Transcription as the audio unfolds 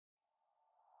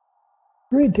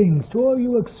Greetings to all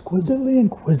you exquisitely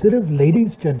inquisitive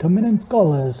ladies, gentlemen, and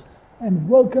scholars, and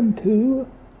welcome to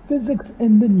Physics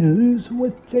in the News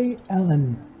with Jay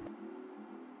Allen.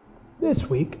 This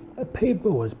week, a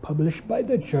paper was published by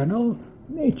the journal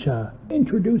Nature,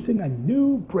 introducing a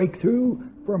new breakthrough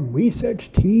from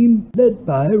research team led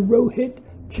by Rohit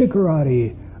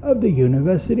Chikorati of the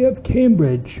University of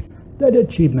Cambridge. That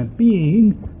achievement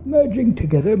being merging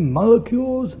together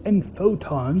molecules and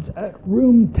photons at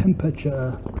room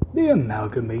temperature. The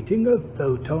amalgamating of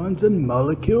photons and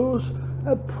molecules,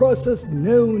 a process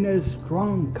known as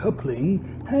strong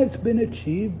coupling, has been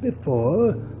achieved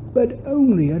before, but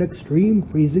only at extreme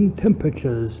freezing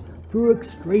temperatures through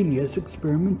extraneous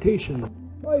experimentation.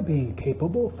 By being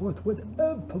capable forthwith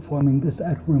of performing this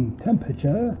at room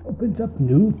temperature opens up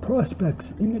new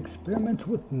prospects in experiments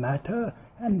with matter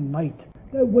and light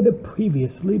that would have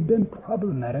previously been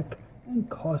problematic and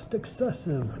cost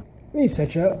excessive.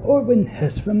 Researcher Orvin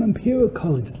Hess from Imperial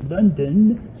College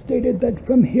London stated that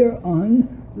from here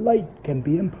on, light can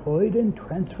be employed in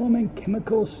transforming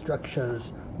chemical structures,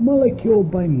 molecule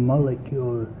by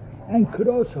molecule, and could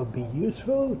also be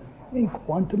useful in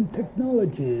quantum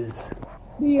technologies.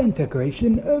 The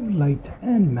integration of light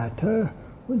and matter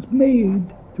was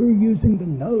made through using the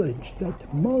knowledge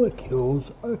that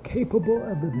molecules are capable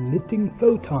of emitting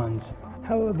photons.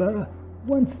 However,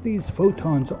 once these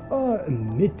photons are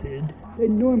emitted, they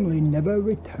normally never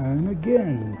return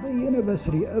again. The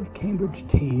University of Cambridge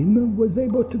team was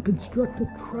able to construct a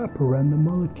trap around the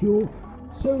molecule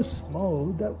so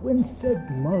small that when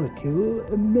said molecule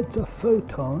emits a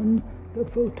photon, the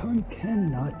photon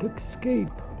cannot escape.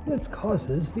 This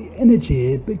causes the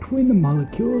energy between the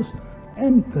molecules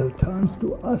and photons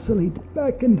to oscillate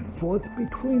back and forth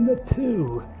between the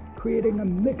two, creating a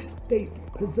mixed state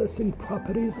possessing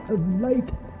properties of light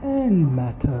and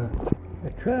matter. The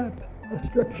trap, a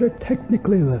structure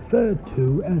technically referred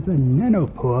to as a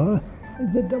nanopore,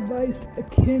 is a device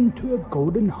akin to a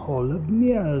golden hall of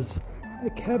mirrors, a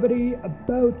cavity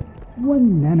about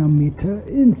 1 nanometer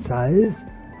in size,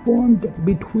 formed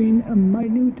between a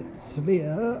minute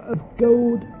sphere of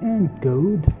gold and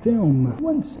gold film.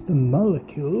 Once the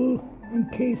molecule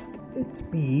encased its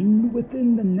being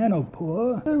within the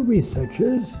nanopore, the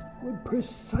researchers would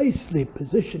precisely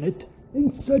position it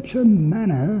in such a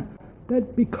manner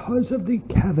that because of the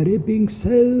cavity being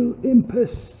so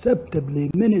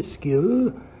imperceptibly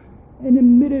minuscule, an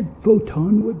emitted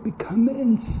photon would become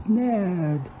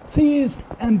ensnared. Seized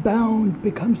and bound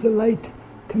becomes the light,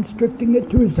 constricting it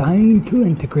to resign to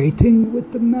integrating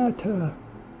with the matter.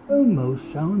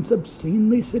 Almost sounds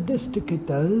obscenely sadistic, it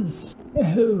does.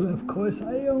 Oh, of course,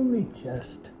 I only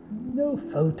jest. No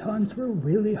photons were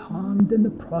really harmed in the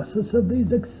process of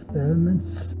these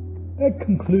experiments. That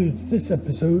concludes this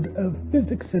episode of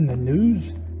Physics in the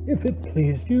News. If it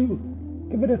pleased you,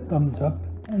 give it a thumbs up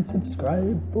and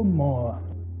subscribe for more.